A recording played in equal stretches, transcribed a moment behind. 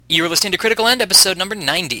You were listening to Critical End, episode number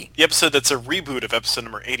 90. The episode that's a reboot of episode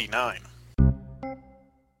number 89.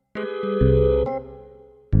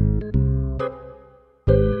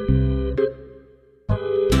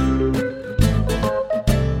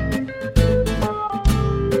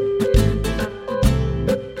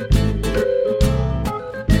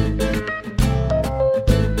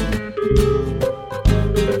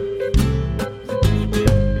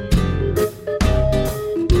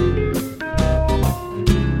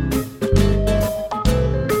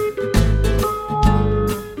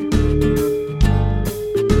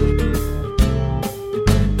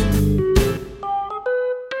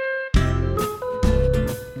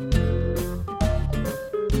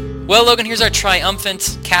 Well, Logan, here's our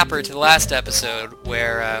triumphant capper to the last episode,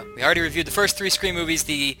 where we already reviewed the first three Scream movies,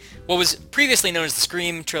 what was previously known as the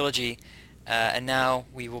Scream trilogy, and now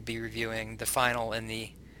we will be reviewing the final in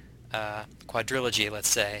the quadrilogy, let's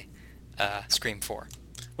say, Scream 4.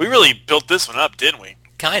 We really built this one up, didn't we?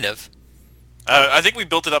 Kind of. I think we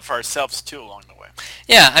built it up for ourselves, too, along the way.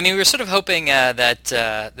 Yeah, I mean, we were sort of hoping that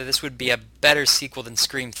this would be a better sequel than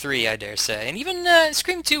Scream 3, I dare say. And even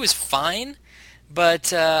Scream 2 was fine.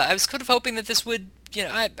 But I was sort of hoping that this would,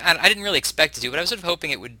 I didn't really expect it to, but I was sort of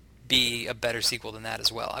hoping it would be a better sequel than that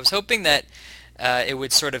as well. I was hoping that it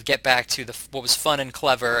would sort of get back to what was fun and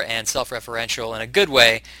clever and self-referential in a good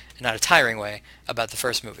way, and not a tiring way, about the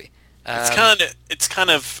first movie. It's kind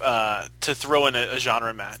of to throw in a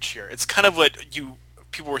genre match here. It's kind of what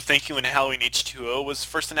people were thinking when Halloween H2O was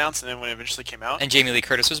first announced, and then when it eventually came out. And Jamie Lee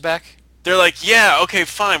Curtis was back? They're like, yeah, okay,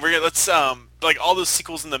 fine. Let's like all those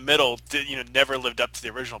sequels in the middle never lived up to the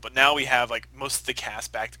original, but now we have like most of the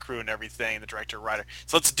cast back, the crew and everything, the director, writer.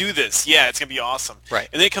 So let's do this. Yeah, it's gonna be awesome. Right.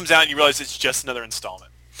 And then it comes out and you realize it's just another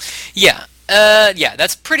installment. Yeah. Yeah,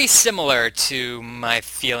 that's pretty similar to my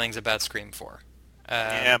feelings about Scream 4.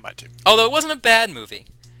 Yeah, mine too. Although it wasn't a bad movie.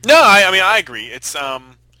 No, I mean I agree. It's I'll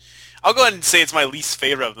go ahead and say it's my least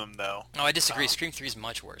favorite of them though. Oh, I disagree. Scream 3 is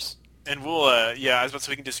much worse. And we'll, yeah, I was about to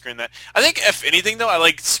say we can disagree on that. I think, if anything, though, I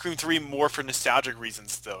like Scream 3 more for nostalgic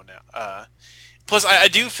reasons, though, now. Plus, I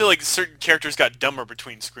do feel like certain characters got dumber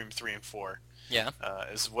between Scream 3 and 4. Yeah.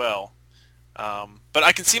 As well. But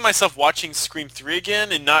I can see myself watching Scream 3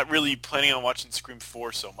 again and not really planning on watching Scream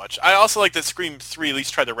 4 so much. I also like that Scream 3 at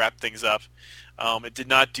least tried to wrap things up. It did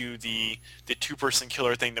not do the two-person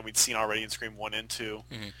killer thing that we'd seen already in Scream 1 and 2.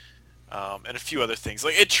 Mm-hmm. And a few other things.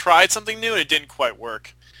 Like, it tried something new and it didn't quite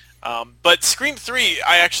work. But Scream 3,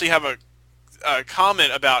 I actually have a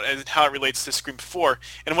comment about and how it relates to Scream 4.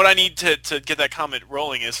 And what I need to get that comment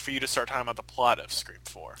rolling is for you to start talking about the plot of Scream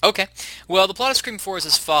 4. Okay. Well, the plot of Scream 4 is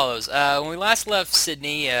as follows. When we last left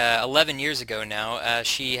Sydney 11 years ago now,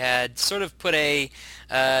 she had sort of put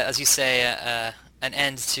as you say, an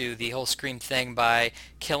end to the whole Scream thing by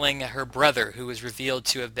killing her brother, who was revealed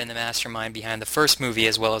to have been the mastermind behind the first movie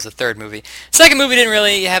as well as the third movie. Second movie didn't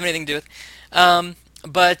really have anything to do with.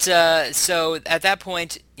 But so at that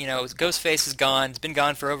point, Ghostface is gone. It's been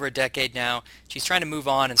gone for over a decade now. She's trying to move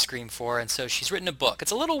on in Scream 4, and so she's written a book. It's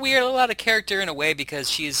a little weird, a little out of character in a way, because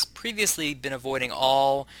she's previously been avoiding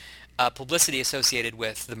all publicity associated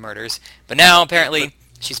with the murders. But now, apparently,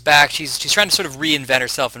 she's back. She's trying to sort of reinvent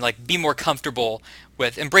herself and like be more comfortable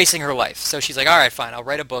with embracing her life. So she's like, all right, fine, I'll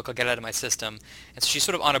write a book. I'll get it out of my system. And so she's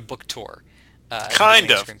sort of on a book tour. Kind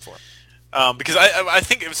of. Scream 4. Because I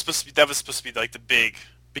think that was supposed to be like the big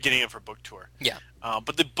beginning of her book tour. Yeah.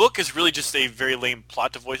 But the book is really just a very lame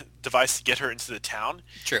plot device to get her into the town.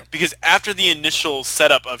 True. Because after the initial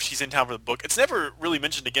setup of she's in town for the book, it's never really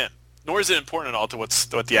mentioned again. Nor is it important at all to what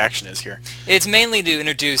the action is here. It's mainly to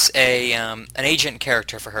introduce an agent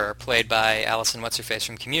character for her, played by Allison What's-Her-Face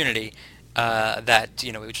from Community, that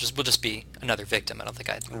will just be another victim. I don't think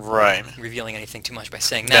I'm revealing anything too much by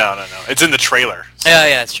saying that. No. It's in the trailer. So. Yeah,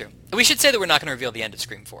 that's true. We should say that we're not going to reveal the end of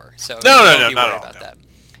Scream 4. So don't be worried worried about that,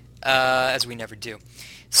 as we never do.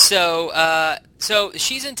 So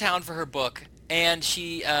she's in town for her book, and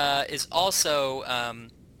she is also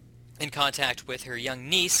in contact with her young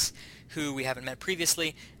niece, who we haven't met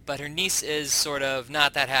previously. But her niece is sort of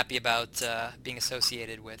not that happy about being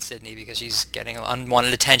associated with Sydney because she's getting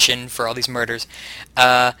unwanted attention for all these murders.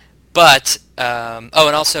 And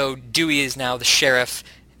also Dewey is now the sheriff,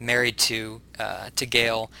 married to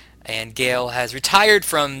Gail, and Gail has retired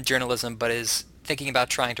from journalism but is thinking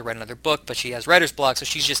about trying to write another book, but she has writer's block, so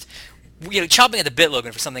she's just chomping at the bit,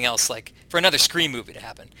 Logan, for something else, like for another Scream movie to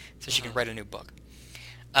happen, so she can write a new book.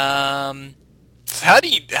 How do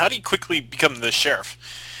you quickly become the sheriff?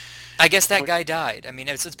 I guess that guy died. I mean,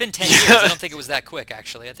 it's been 10 years. I don't think it was that quick,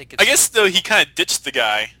 actually. I guess, though, he kind of ditched the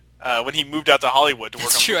guy when he moved out to Hollywood to work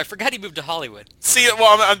That's on. true. I forgot he moved to Hollywood. See,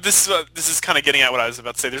 well, this is kind of getting at what I was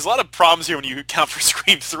about to say. There's a lot of problems here when you account for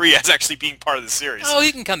Scream 3 as actually being part of the series. Oh,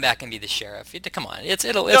 he can come back and be the sheriff. Come on, it's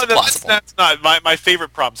No, possible. that's not my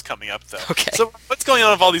favorite problem's coming up though. Okay. So what's going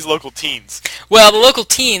on with all these local teens? Well, the local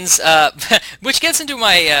teens, which gets into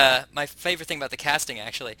my favorite thing about the casting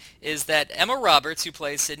actually, is that Emma Roberts, who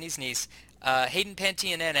plays Sydney's niece, Hayden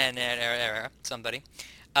Panettiere, somebody,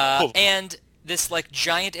 and this like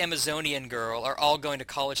giant Amazonian girl are all going to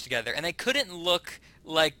college together, and they couldn't look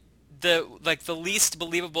like the least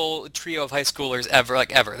believable trio of high schoolers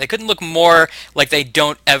ever. They couldn't look more like they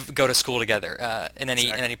don't ever go to school together in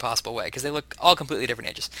any possible way, because they look all completely different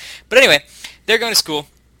ages. But anyway, they're going to school,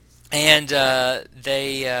 and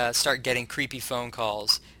they start getting creepy phone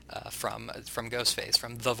calls from Ghostface,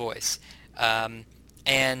 from The Voice, and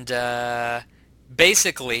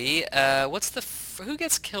basically, who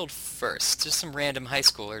gets killed first? Just some random high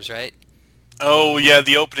schoolers, right? Oh yeah,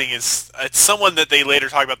 the opening is it's someone that they later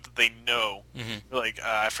talk about that they know. Mm-hmm. Like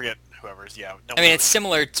I forget whoever's. Yeah. No I mean, it's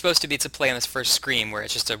similar. It's supposed to be. It's a play on this first Scream where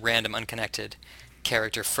it's just a random, unconnected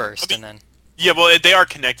character first, and then. Yeah, well, they are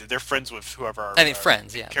connected. They're friends with whoever our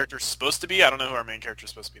friends. Yeah. Character's supposed to be. I don't know who our main character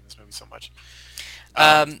is supposed to be in this movie so much.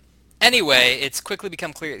 Anyway, it's quickly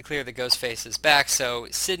become clear that Ghostface is back. So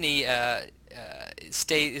Sydney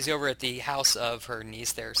is over at the house of her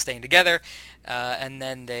niece. They're staying together, and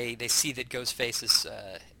then they see that Ghostface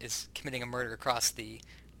is committing a murder across the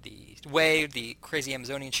way. The crazy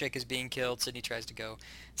Amazonian chick is being killed. Sydney tries to go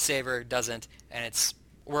save her, doesn't, and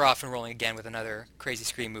we're off and rolling again with another crazy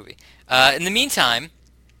Scream movie. In the meantime,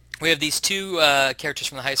 we have these two characters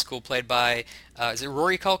from the high school played by is it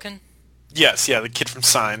Rory Culkin? Yes, yeah, the kid from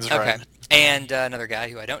Signs, okay. Right. And another guy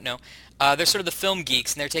who I don't know. They're sort of the film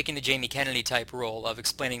geeks, and they're taking the Jamie Kennedy type role of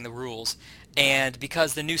explaining the rules. And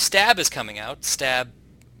because the new Stab is coming out,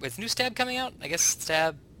 with new Stab coming out? I guess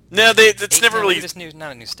Stab... No, it's never really...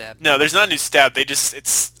 Not a new Stab. No, there's not a new Stab.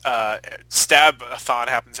 Stab-a-thon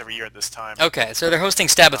happens every year at this time. Okay, so they're hosting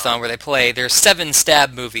Stab-a-thon where they play... There's 7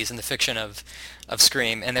 Stab movies in the fiction of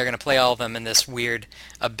Scream, and they're going to play all of them in this weird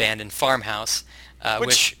abandoned farmhouse,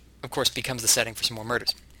 which of course becomes the setting for some more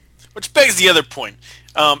murders. Which begs the other point.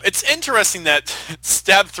 It's interesting that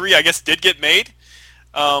Stab 3, I guess, did get made.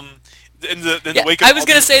 In the wake of I was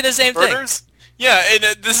going to say the same murders. thing. Yeah, and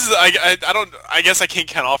this is I guess I can't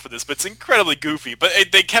count off for this, but it's incredibly goofy. But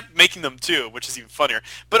they kept making them too, which is even funnier.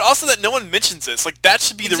 But also that no one mentions this. Like that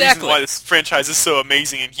should be the reason why this franchise is so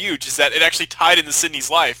amazing and huge, is that it actually tied into Sydney's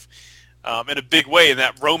life. In a big way, and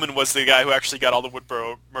that Roman was the guy who actually got all the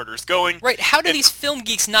Woodborough murders going. Right, how do these film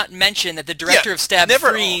geeks not mention that the director of Stab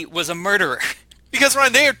 3 was a murderer? Because,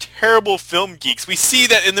 Ryan, they are terrible film geeks. We see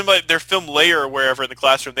that in their film Layer or wherever in the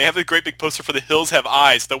classroom. They have a great big poster for The Hills Have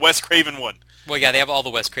Eyes, the Wes Craven one. Well, yeah, they have all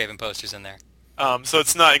the Wes Craven posters in there. So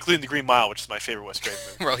it's not, including The Green Mile, which is my favorite Wes Craven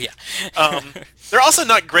movie. Well, yeah. They're also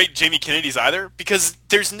not great Jamie Kennedys either, because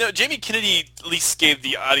Jamie Kennedy at least gave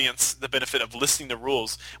the audience the benefit of listening to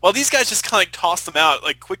rules, while these guys just kind of toss them out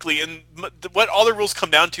like quickly. And what all the rules come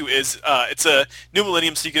down to is it's a new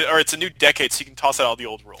millennium, or it's a new decade, so you can toss out all the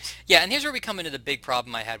old rules. Yeah, and here's where we come into the big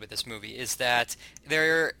problem I had with this movie, is that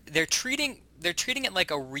they're treating it like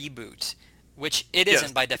a reboot. Which it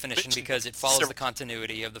isn't by definition, because it follows the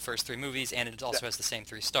continuity of the first 3 movies, and it also has the same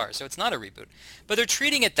 3 stars, so it's not a reboot. But they're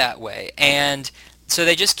treating it that way, and so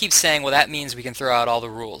they just keep saying, well, that means we can throw out all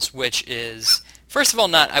the rules, which is, first of all,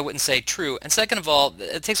 not, I wouldn't say, true, and second of all,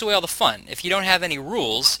 it takes away all the fun. If you don't have any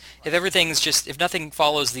rules, if nothing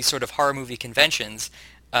follows these sort of horror movie conventions,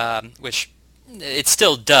 which it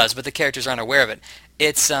still does, but the characters aren't aware of it,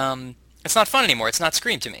 it's not fun anymore. It's not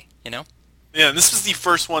Scream to me, you know? Yeah, and this was the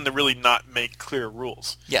first one to really not make clear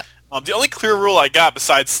rules. Yeah. The only clear rule I got,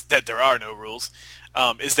 besides that there are no rules,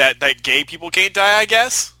 is that gay people can't die, I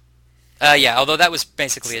guess? Yeah, although that was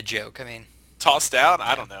basically a joke. I mean... Tossed out?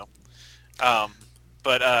 I don't know.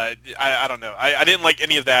 But I don't know. I didn't like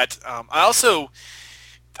any of that.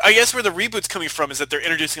 I guess where the reboot's coming from is that they're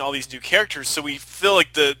introducing all these new characters, so we feel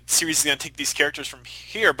like the series is going to take these characters from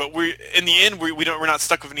here, but in the end, we're not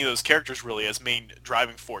stuck with any of those characters really as main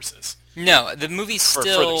driving forces. No, the movie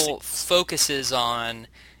still focuses on,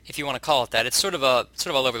 if you want to call it that, it's sort of all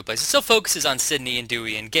over the place. It still focuses on Sydney and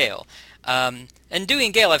Dewey and Gale. And Dewey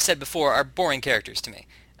and Gale, I've said before, are boring characters to me.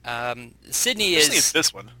 Sydney is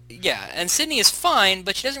this one. Yeah, and Sydney is fine,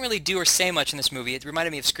 but she doesn't really do or say much in this movie. It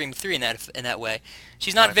reminded me of Scream 3 in that way.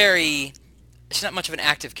 She's not she's not much of an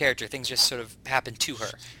active character. Things just sort of happen to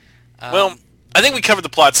her. Well, I think we covered the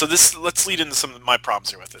plot, so let's lead into some of my problems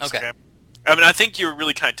here with this. Okay. I mean, I think you're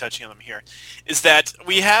really kind of touching on them here. Is that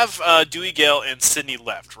we have Dewey, Gale, and Sydney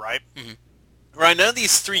left, right? Mm-hmm. Right, none of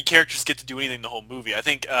these three characters get to do anything the whole movie. I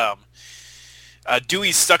think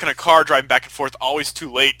Dewey's stuck in a car driving back and forth, always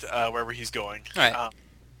too late wherever he's going. All right.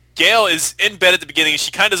 Gail is in bed at the beginning, and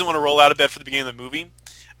she kind of doesn't want to roll out of bed for the beginning of the movie.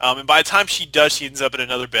 And by the time she does, she ends up in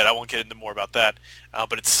another bed. I won't get into more about that,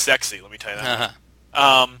 but it's sexy, let me tell you that.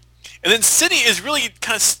 And then Sydney is really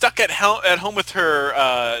kind of stuck at home with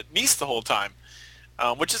her niece the whole time,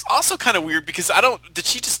 which is also kind of weird because did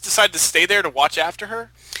she just decide to stay there to watch after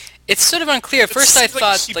her? It's sort of unclear. At first I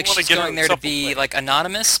thought she'd like wanna she's get going there to herself be away. like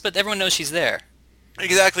anonymous, but everyone knows she's there.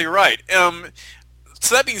 Exactly right.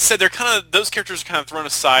 So that being said, those characters are kind of thrown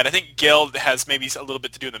aside. I think Gail has maybe a little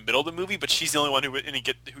bit to do in the middle of the movie, but she's the only one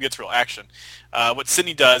who gets real action. What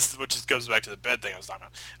Sydney does, goes back to the bed thing I was talking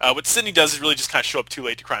about, what Sydney does is really just kind of show up too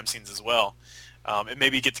late to crime scenes as well. And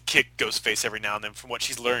maybe get to kick Ghostface every now and then from what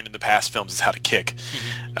she's learned in the past films is how to kick.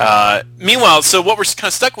 Meanwhile, so what we're kind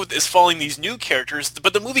of stuck with is following these new characters,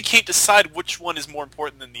 but the movie can't decide which one is more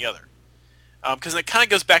important than the other. Because it kind of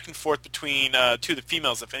goes back and forth between two of the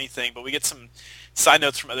females, if anything, but we get some side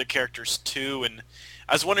notes from other characters too. And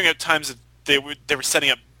I was wondering at times if they were setting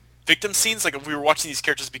up victim scenes, like if we were watching these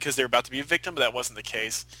characters because they were about to be a victim, but that wasn't the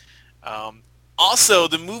case. Also,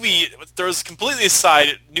 the movie throws completely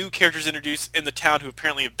aside new characters introduced in the town who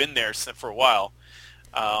apparently have been there for a while.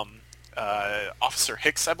 Officer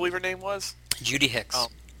Hicks, I believe her name was. Judy Hicks.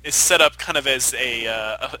 Is set up kind of as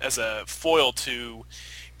a foil to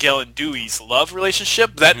Gail and Dewey's love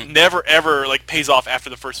relationship. That never ever pays off after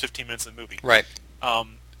the first 15 minutes of the movie. Right.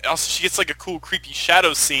 Also, she gets like a cool, creepy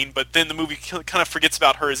shadow scene, but then the movie kind of forgets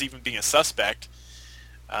about her as even being a suspect.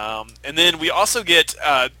 And then we also get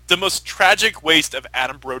the most tragic waste of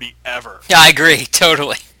Adam Brody ever. Yeah, I agree.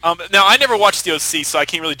 Totally. Now, I never watched the OC, so I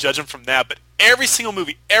can't really judge him from that, but every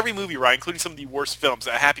movie, Ryan, including some of the worst films,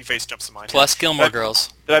 a Happy Face jumps to mind. Plus Gilmore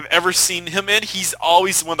Girls. That I've ever seen him in, he's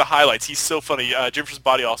always one of the highlights. He's so funny. Jennifer's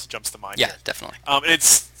Body also jumps to mind. Yeah, definitely.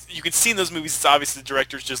 And you can see in those movies, it's obvious the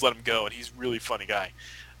directors just let him go, and he's a really funny guy.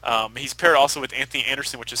 He's paired also with Anthony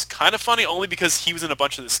Anderson, which is kind of funny, only because he was in a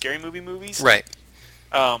bunch of the Scary Movie movies. Right.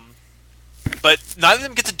 But neither of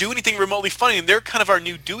them get to do anything remotely funny, and they're kind of our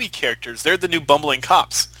new Dewey characters. They're the new bumbling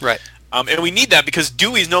cops. Right. And we need that because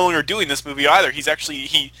Dewey's no longer doing this movie either. He's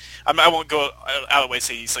actually, I won't go out of the way to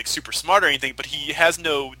say he's like super smart or anything, but he has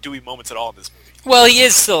no Dewey moments at all in this movie. Well, he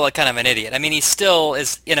is still kind of an idiot. I mean, he still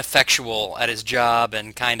is ineffectual at his job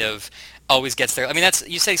and kind of always gets there. I mean,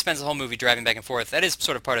 you say he spends the whole movie driving back and forth. That is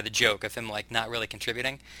sort of part of the joke of him not really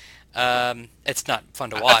contributing. It's not fun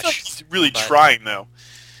to watch. I feel like he's really trying though.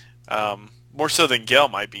 More so than Gail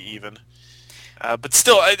might be even. But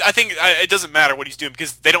still, I think it doesn't matter what he's doing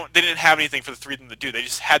because they didn't have anything for the three of them to do. They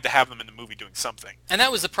just had to have them in the movie doing something. And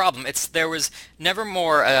that was the problem. There was never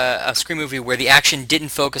more a Scream movie where the action didn't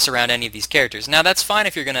focus around any of these characters. Now that's fine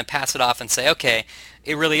if you're going to pass it off and say, okay,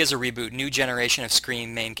 it really is a reboot, new generation of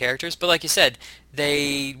Scream main characters. But like you said,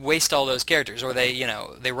 they waste all those characters, or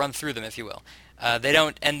they run through them, if you will. They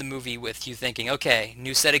don't end the movie with you thinking, okay,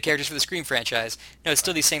 new set of characters for the Scream franchise. No, it's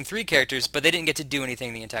still these same three characters, but they didn't get to do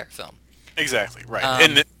anything the entire film. Exactly, right.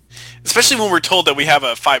 And especially when we're told that we have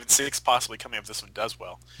a 5 and 6 possibly coming if this one does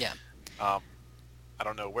well. Yeah. I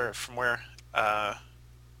don't know from where.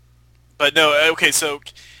 But no, okay, so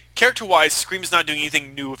character-wise, Scream's not doing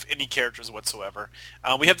anything new with any characters whatsoever.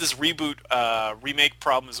 We have this reboot, remake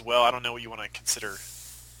problem as well. I don't know what you want to consider.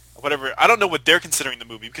 Whatever, I don't know what they're considering the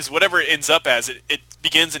movie, because whatever it ends up as, it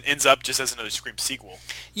begins and ends up just as another Scream sequel.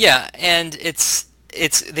 Yeah, and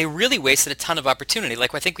they really wasted a ton of opportunity.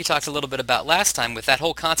 Like I think we talked a little bit about last time with that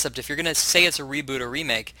whole concept. If you're going to say it's a reboot or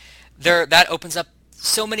remake, that opens up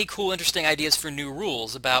so many cool, interesting ideas for new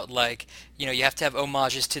rules about you have to have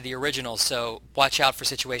homages to the original. So watch out for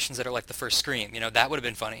situations that are like the first Scream. That would have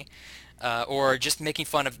been funny. Or just making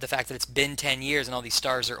fun of the fact that it's been 10 years and all these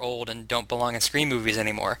stars are old and don't belong in Scream movies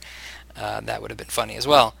anymore. That would have been funny as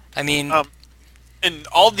well. I mean, and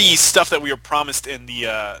all the stuff that we were promised in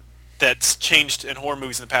the that's changed in horror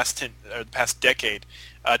movies in the past decade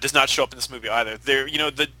does not show up in this movie either.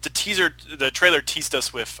 The trailer teased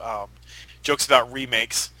us with jokes about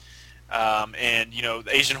remakes and the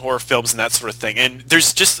Asian horror films and that sort of thing. And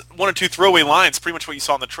there's just one or two throwaway lines, pretty much what you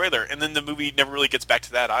saw in the trailer, and then the movie never really gets back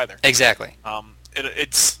to that either. Exactly.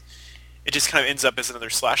 It just kind of ends up as another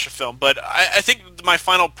slasher film. But I think my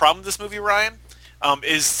final problem with this movie, Ryan,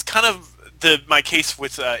 is kind of my case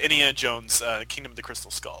with Indiana Jones, Kingdom of the Crystal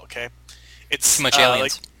Skull. Okay, it's too much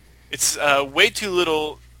aliens. It's way too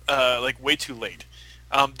little, way too late.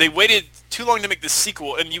 They waited too long to make this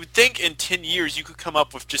sequel, and you would think in 10 years you could come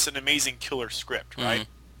up with just an amazing killer script, right?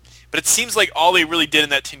 But it seems like all they really did in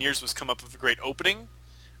that 10 years was come up with a great opening,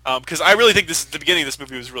 Because I really think the beginning of this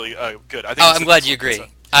movie was really good. I think Oh, it's I'm glad you agree.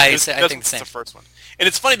 I think the it's same. the first one, and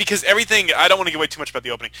it's funny because everything. I don't want to give away too much about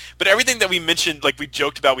the opening, but everything that we mentioned, like we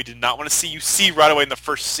joked about, we did not want to see. You see right away in the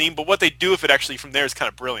first scene, but what they do with it actually from there is kind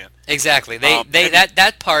of brilliant. Exactly.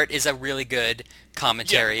 That part is a really good Yeah,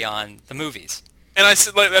 commentary on the movies. and I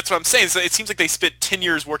said like, that's what I'm saying. So it seems like they spent 10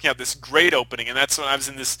 years working out this great opening, and that's when I was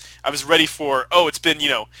in this. I was ready for. Oh, it's been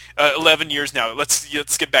 11 years now. Let's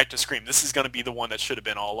get back to Scream. This is going to be the one that should have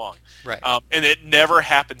been all along. Right. And it never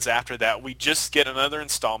happens after that. We just get another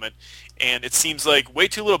installment, and it seems like way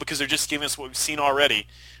too little because they're just giving us what we've seen already.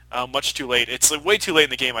 Much too late. It's like way too late in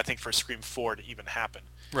the game, I think, for Scream 4 to even happen.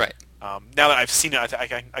 Right. Now that I've seen it, I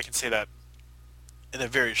can say that in a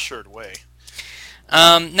very assured way.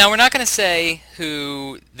 Now, we're not going to say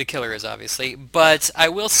who the killer is, obviously, but I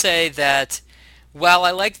will say that while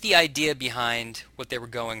I liked the idea behind what they were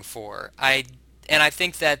going for, I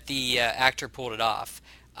think that the actor pulled it off.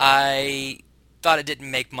 I thought it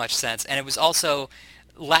didn't make much sense, and it was also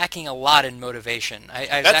lacking a lot in motivation. I was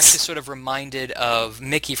actually That's sort of reminded of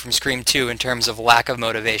Mickey from Scream 2 in terms of lack of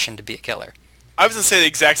motivation to be a killer. I was going to say the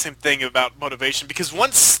exact same thing about motivation because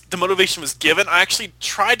once the motivation was given, I actually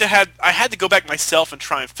I had to go back myself and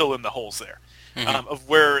try and fill in the holes there of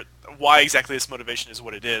why exactly this motivation is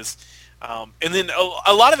what it is. And then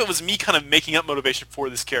a lot of it was me kind of making up motivation for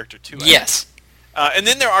this character too. Yes. And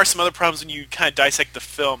then there are some other problems when you kind of dissect the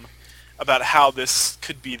film about how this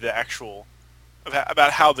could be the actual,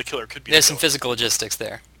 about how the killer could be. There's some physical logistics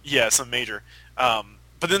there. Yeah, some major.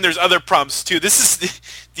 But then there's other problems too. This is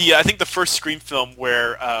the I think the first Scream film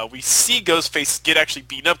where we see Ghostface get actually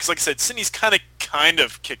beaten up because, like I said, Sydney's kind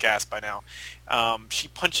of kick-ass by now. She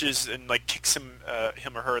punches and like kicks him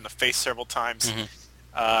or her in the face several times.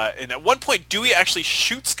 And at one point, Dewey actually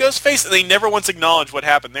shoots Ghostface, and they never once acknowledge what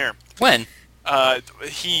happened there. When?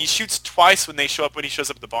 He shoots twice when he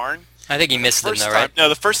shows up at the barn. I think he missed them, though, right? No,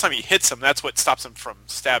 the first time he hits him, that's what stops him from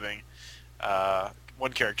stabbing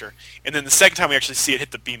one character. And then the second time we actually see it hit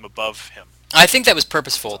the beam above him. I think that was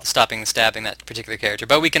purposeful, stopping and stabbing that particular character,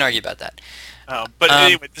 but we can argue about that. But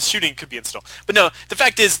anyway, the shooting could be incidental. But no, the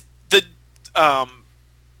fact is,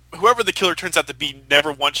 whoever the killer turns out to be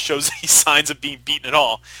never once shows any signs of being beaten at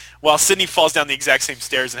all, while Sydney falls down the exact same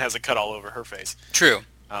stairs and has a cut all over her face. True.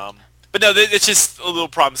 But no, it's just a little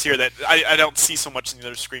problems here that I don't see so much in the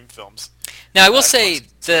other Scream films. Now, I will say,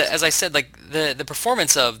 as I said, like the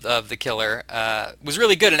performance of the killer was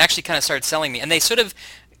really good and actually kind of started selling me. And they sort of,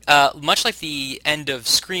 much like the end of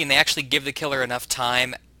Scream, they actually give the killer enough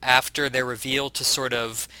time after their reveal to sort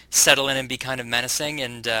of settle in and be kind of menacing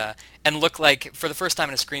and look like, for the first time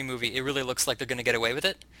in a Scream movie, it really looks like they're going to get away with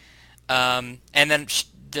it. And then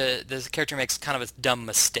the character makes kind of a dumb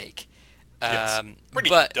mistake. Yes. Pretty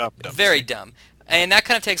but dumb very dumb. And that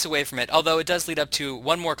kind of takes away from it, although it does lead up to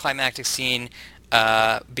one more climactic scene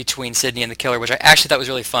between Sydney and the killer, which I actually thought was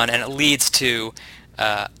really fun, and it leads to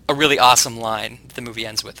a really awesome line the movie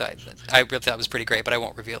ends with. I really thought was pretty great, but I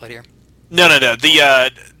won't reveal it here. No. I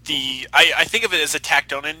think of it as a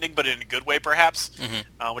tacked-on ending, but in a good way, perhaps,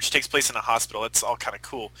 which takes place in a hospital. It's all kind of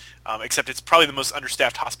cool, except it's probably the most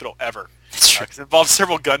understaffed hospital ever. That's true. Because it involves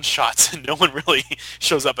several gunshots, and no one really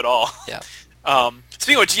shows up at all. Yeah.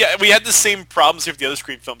 Speaking of which, yeah, we had the same problems here with the other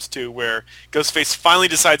Scream films, too, where Ghostface finally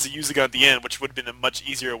decides to use the gun at the end, which would have been a much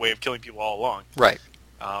easier way of killing people all along. Right.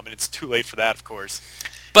 And it's too late for that, of course.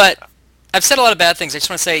 But I've said a lot of bad things. I just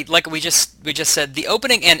want to say, like we just said, the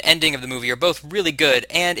opening and ending of the movie are both really good,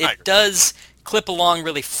 and it does clip along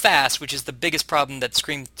really fast, which is the biggest problem that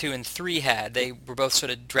Scream 2 and 3 had. They were both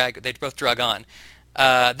sort of drug on.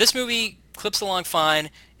 This movie clips along fine.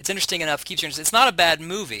 It's interesting enough, keeps you interested. It's not a bad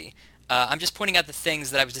movie. I'm just pointing out the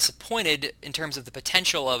things that I was disappointed in terms of the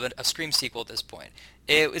potential of a Scream sequel at this point.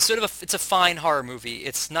 It's sort of it's a fine horror movie.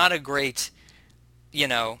 It's not a great, it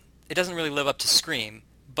doesn't really live up to Scream,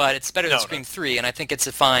 but it's better than Scream 3, and I think it's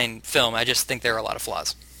a fine film. I just think there are a lot of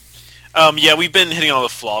flaws. Yeah, we've been hitting all the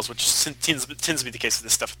flaws, which tends to be the case with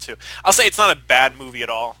this stuff too. I'll say it's not a bad movie at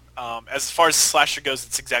all. As far as slasher goes,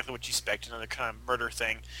 it's exactly what you expect, another kind of murder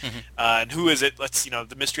thing. And who is it?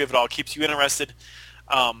 The mystery of it all keeps you interested.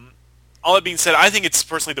 All that being said, I think it's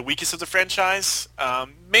personally the weakest of the franchise.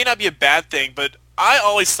 May not be a bad thing, but I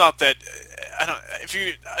always thought that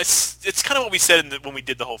it's kind of what we said when we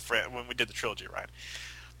did when we did the trilogy, right?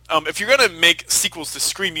 If you're going to make sequels to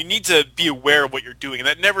Scream, you need to be aware of what you're doing, and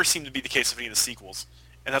that never seemed to be the case of any of the sequels.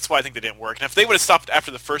 And that's why I think they didn't work. And if they would have stopped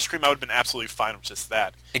after the first Scream, I would have been absolutely fine with just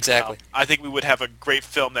that. Exactly. I think we would have a great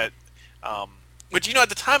film that... But, at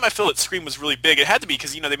the time I feel that Scream was really big. It had to be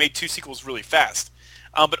because, they made two sequels really fast.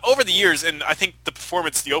 But over the years, and I think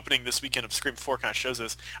the opening this weekend of Scream 4 kind of shows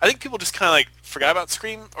this, I think people just kind of like forgot about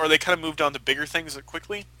Scream, or they kind of moved on to bigger things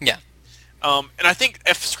quickly. Yeah. And I think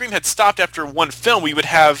if Scream had stopped after one film, we would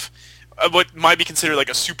have what might be considered like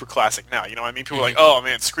a super classic now. You know what I mean? People are like, oh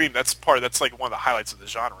man, Scream, that's like one of the highlights of the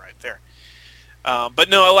genre right there. But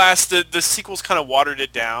no, alas, the sequels kind of watered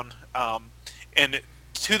it down. And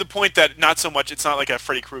to the point that not so much, it's not like a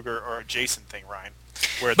Freddy Krueger or a Jason thing, Ryan,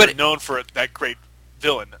 where they're known for that great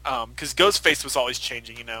villain. Because Ghostface was always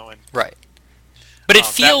changing, you know. And right. But it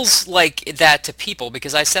feels like that to people,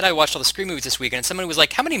 because I said I watched all the Scream movies this weekend, and someone was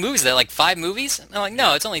like, how many movies are there? Like 5 movies? And I'm like,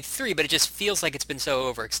 no, it's only 3, but it just feels like it's been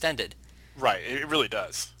so overextended. Right, it really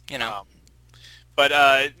does. You know. But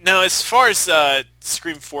no, as far as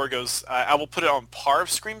Scream 4 goes, I will put it on par of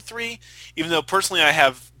Scream 3, even though personally I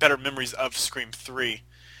have better memories of Scream 3.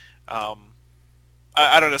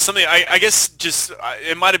 I don't know, something, I guess just,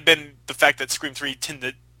 it might have been the fact that Scream 3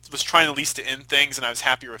 was trying at least to end things, and I was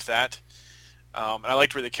happier with that. And I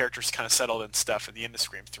liked where the characters kind of settled and stuff at the end of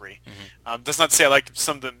Scream 3. That's not to say I liked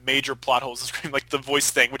some of the major plot holes in Scream, like the voice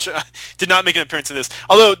thing, which did not make an appearance in this.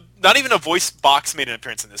 Although, not even a voice box made an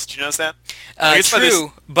appearance in this. Did you notice that?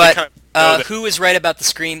 True, but who is right about the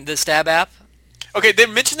Stab app? Okay, they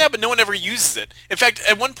mentioned that, but no one ever uses it. In fact,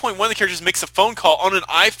 at one point, one of the characters makes a phone call on an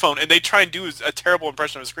iPhone, and they try and do a terrible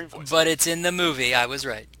impression of a Scream voice. But it's in the movie. I was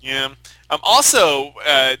right. Yeah. Also,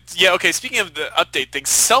 okay, speaking of the update things,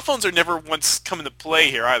 cell phones are never once come into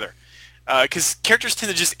play here either. Because characters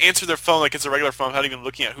tend to just answer their phone like it's a regular phone without even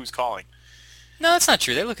looking at who's calling. No, that's not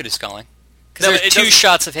true. They look at who's calling. Because there's 2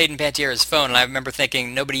 shots of Hayden Panettiere's phone, and I remember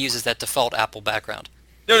thinking nobody uses that default Apple background.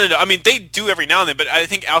 No. I mean, they do every now and then, but I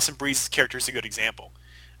think Alison Brie's character is a good example.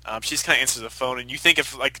 She just kind of answers the phone, and you think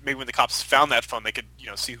if, like, maybe when the cops found that phone, they could,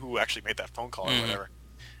 see who actually made that phone call or whatever.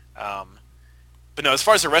 But no, as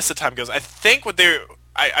far as the rest of the time goes, I think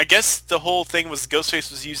I guess the whole thing was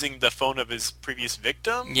Ghostface was using the phone of his previous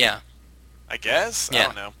victim. Yeah. I guess? Yeah. I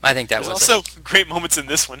don't know. I think that There's was also great moments in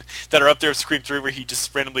this one that are up there with Scream 3 where he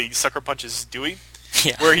just randomly sucker punches Dewey.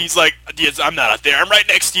 Yeah. Where he's like, yes, I'm not out there, I'm right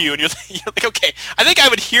next to you. And you're like, okay, I think I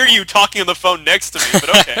would hear you talking on the phone next to me, but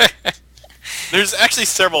okay. There's actually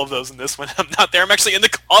several of those in this one. I'm not there, I'm actually in the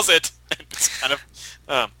closet. It's kind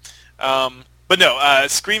of... but no,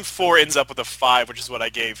 Scream 4 ends up with a 5, which is what I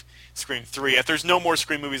gave Scream 3. If there's no more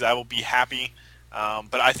Scream movies, I will be happy.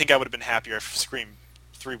 But I think I would have been happier if Scream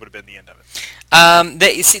 3 would have been the end of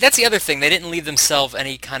it. See, that's the other thing. They didn't leave themselves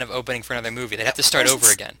any kind of opening for another movie. They'd have to start over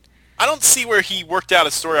again. I don't see where he worked out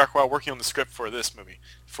a story arc while working on the script for this movie,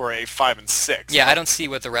 for a 5 and 6. Yeah, I don't see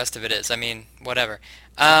what the rest of it is. I mean, whatever.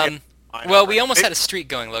 Well, we almost had a streak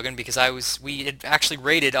going, Logan, because we had actually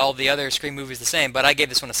rated all the other Scream movies the same, but I gave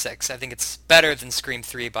this one a 6. I think it's better than Scream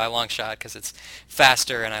 3 by a long shot because it's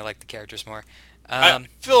faster and I like the characters more. I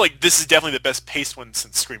feel like this is definitely the best paced one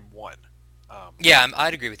since Scream 1. Yeah,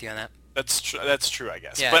 I'd agree with you on that. That's true, I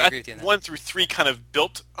guess. Yeah, but I agree with you on that. 1 through 3 kind of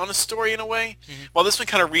built on a story in a way, while this one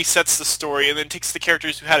kind of resets the story and then takes the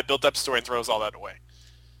characters who had a built-up story and throws all that away.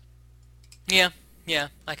 Yeah,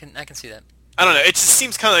 I can see that. I don't know. It just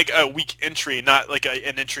seems kind of like a weak entry, not like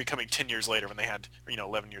an entry coming 10 years later when they had,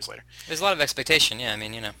 11 years later. There's a lot of expectation. Yeah, I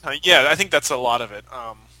mean, yeah, I think that's a lot of it.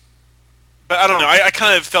 But I don't know. I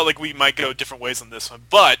kind of felt like we might go different ways on this one.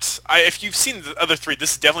 But if you've seen the other 3,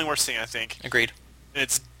 this is definitely worth seeing, I think. Agreed. And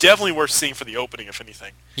it's definitely worth seeing for the opening, if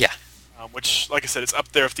anything. Yeah. Which, like I said, it's up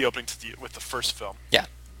there with the opening with the first film. Yeah.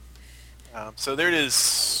 So there it is,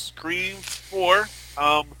 Scream 4.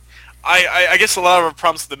 I guess a lot of our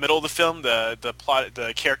problems in the middle of the film, the plot,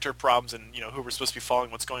 the character problems, and who we're supposed to be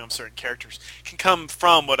following, what's going on with certain characters, can come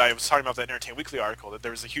from what I was talking about in that Entertainment Weekly article, that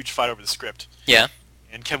there was a huge fight over the script. Yeah.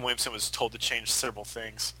 And Kevin Williamson was told to change several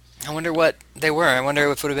things. I wonder what they were. I wonder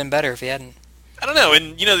if it would have been better if he hadn't. I don't know.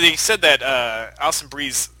 And they said that Alison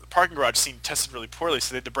Brie's parking garage scene tested really poorly,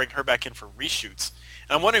 so they had to bring her back in for reshoots.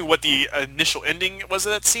 And I'm wondering what the initial ending was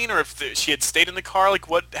of that scene, or if she had stayed in the car. Like,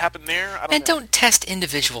 what happened there? I don't know. Don't test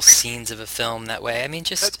individual scenes of a film that way. I mean,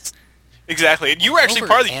 just... Exactly. And you were actually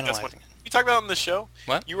part of the test one. Overanalyzing. You talked about it on the show?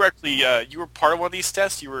 What? You were actually you were part of one of these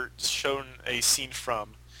tests. You were shown a scene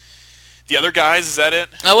from The Other Guys. Is that it?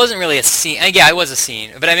 It wasn't really a scene. Yeah, it was a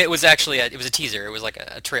scene, but I mean, it was actually it was a teaser. It was like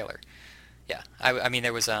a trailer. Yeah, I mean,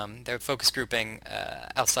 there was there focus grouping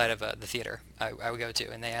outside of the theater I would go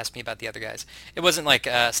to, and they asked me about The Other Guys. It wasn't like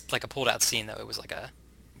a pulled out scene though. It was like a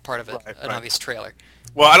part of an obvious trailer.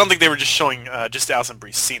 Well, I don't think they were just showing just Alison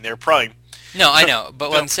Brie's scene. They were probably... No, I know, but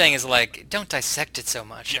what I'm saying is, like, don't dissect it so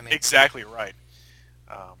much. I mean, exactly right.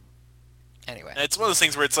 Anyway. And it's one of those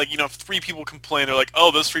things where it's like, if 3 people complain, they're like,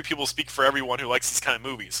 oh, those 3 people speak for everyone who likes these kind of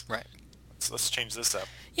movies. Right. So let's change this up.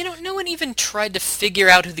 No one even tried to figure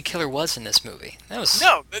out who the killer was in this movie. That was...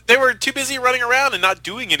 No, they were too busy running around and not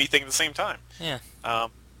doing anything at the same time. Yeah.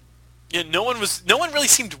 Yeah, no one really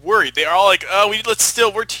seemed worried. They are all like, "Oh,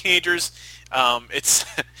 we're teenagers. It's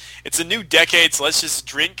it's a new decade, so let's just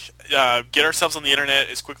drink, get ourselves on the internet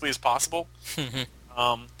as quickly as possible,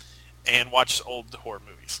 and watch old horror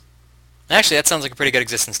movies." Actually, that sounds like a pretty good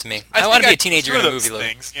existence to me. I want to be a teenager in a movie, Logan.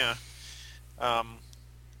 Things, yeah.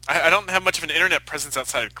 I don't have much of an internet presence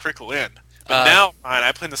outside of Critical Inn, but now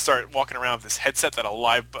I plan to start walking around with this headset that I'll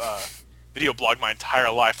live video blog my entire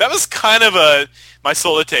life. That was kind of my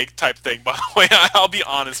Solitake type thing, by the way. I'll be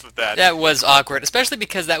honest with that. That was awkward, especially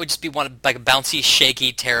because that would just be like a bouncy,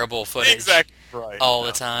 shaky, terrible footage exactly right. all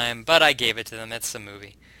the time. But I gave it to them. It's a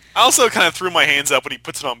movie. I also kind of threw my hands up when he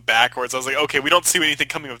puts it on backwards. I was like, okay, we don't see anything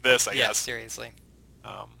coming of this, I guess. Seriously.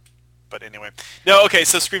 But anyway. No, okay,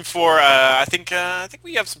 so Scream 4, I think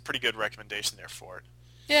we have some pretty good recommendation there for it.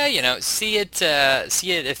 Yeah, see it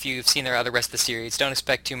if you've seen the rest of the series. Don't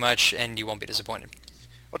expect too much, and you won't be disappointed.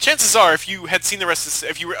 Well, chances are, if you had seen the rest of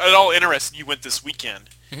if you were at all interested, you went this weekend,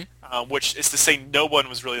 which is to say no one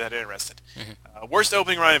was really that interested. Worst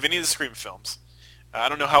opening run of any of the Scream films. I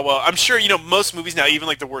don't know how well. I'm sure, most movies now, even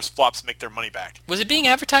like the worst flops, make their money back. Was it being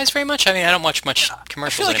advertised very much? I mean, I don't watch much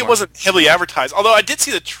commercials I feel like anymore. it wasn't heavily advertised, although I did see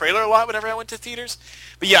the trailer a lot whenever I went to theaters.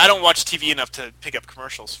 But yeah, I don't watch TV enough to pick up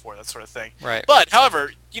commercials for that sort of thing. Right. But,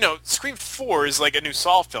 however, Scream 4 is like a new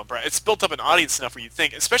Saw film, right? It's built up an audience enough where you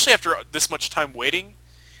think, especially after this much time waiting,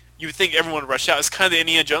 you would think everyone would rush out. It's kind of the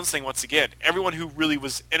Indiana Jones thing once again. Everyone who really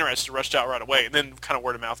was interested rushed out right away, and then kind of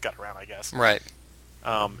word of mouth got around, I guess. Right.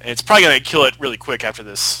 And it's probably going to kill it really quick after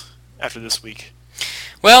this week.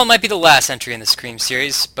 Well, it might be the last entry in the Scream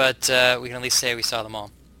series, but we can at least say we saw them all.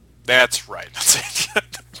 That's right. That's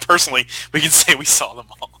it. Personally, we can say we saw them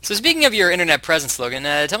all. So speaking of your internet presence, Logan,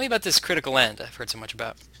 tell me about this Critical End I've heard so much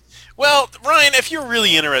about. Well, Ryan, if you're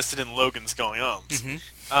really interested in Logan's going-ons,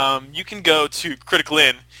 you can go to Critical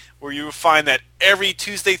Inn, where you will find that every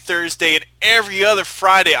Tuesday, Thursday, and every other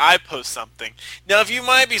Friday I post something. Now, if you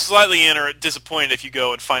might be slightly disappointed if you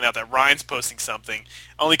go and find out that Ryan's posting something,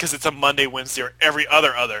 only because it's a Monday, Wednesday, or every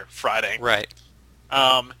other Friday. Right.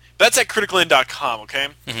 That's at criticalin.com, okay?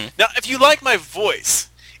 Now, if you like my voice,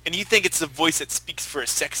 and you think it's the voice that speaks for a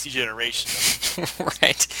sexy generation,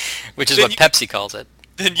 right, which is what Pepsi calls it,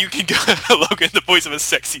 then you can go, Logan, the voice of a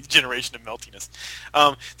sexy generation of meltiness.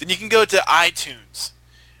 Then you can go to iTunes,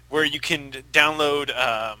 where you can download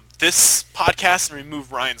this podcast and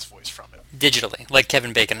remove Ryan's voice from it. Digitally, like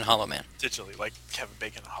Kevin Bacon and Hollow Man. Digitally, like Kevin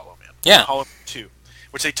Bacon and Hollow Man. Yeah. Hollow Man 2,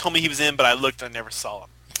 which they told me he was in, but I looked and I never saw him.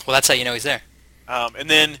 Well, that's how you know he's there. And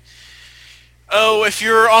then, if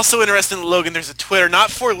you're also interested in Logan, there's a Twitter,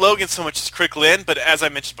 not for Logan so much as Critical Inn, but as I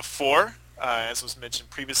mentioned before, as was mentioned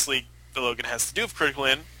previously, the Logan has to do with Critical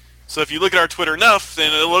Inn. So if you look at our Twitter enough,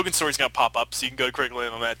 then the Logan story's going to pop up, so you can go to Critical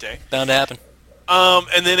Inn on that day. Bound to happen.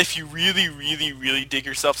 And then if you really, really, really dig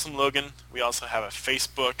yourself some Logan, we also have a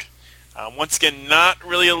Facebook. Once again, not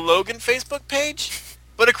really a Logan Facebook page,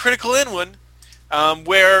 but a Critical Inn one,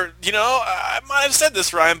 where, I might have said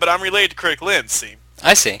this, Ryan, but I'm related to Critical Inn, see?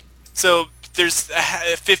 I see. So there's a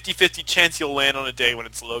 50-50 chance you'll land on a day when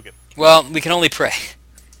it's Logan. Well, we can only pray.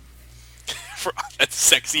 For that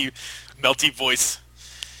sexy, melty voice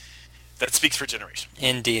that speaks for a generation.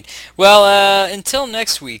 Indeed. Well, until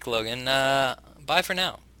next week, Logan, bye for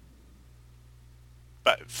now.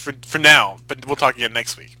 But for now, but we'll talk again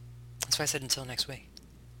next week. That's why I said until next week.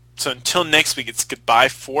 So until next week, it's goodbye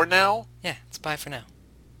for now? Yeah, it's bye for now.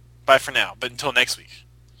 Bye for now, but until next week.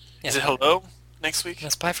 Yeah, is it hello next week?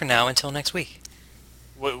 That's bye for now until next week.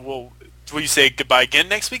 Will you say goodbye again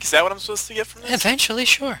next week? Is that what I'm supposed to get from this? Eventually,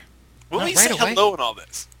 sure. Will Not we right say away. hello in all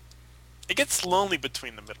this? It gets lonely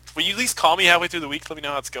between the middle. Will you at least call me halfway through the week to let me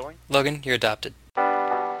know how it's going? Logan, you're adopted.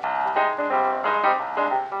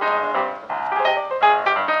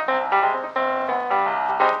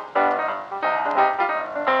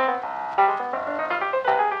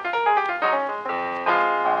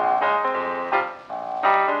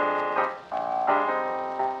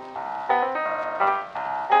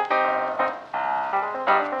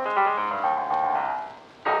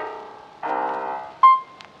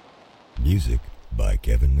 Music by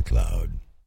Kevin MacLeod.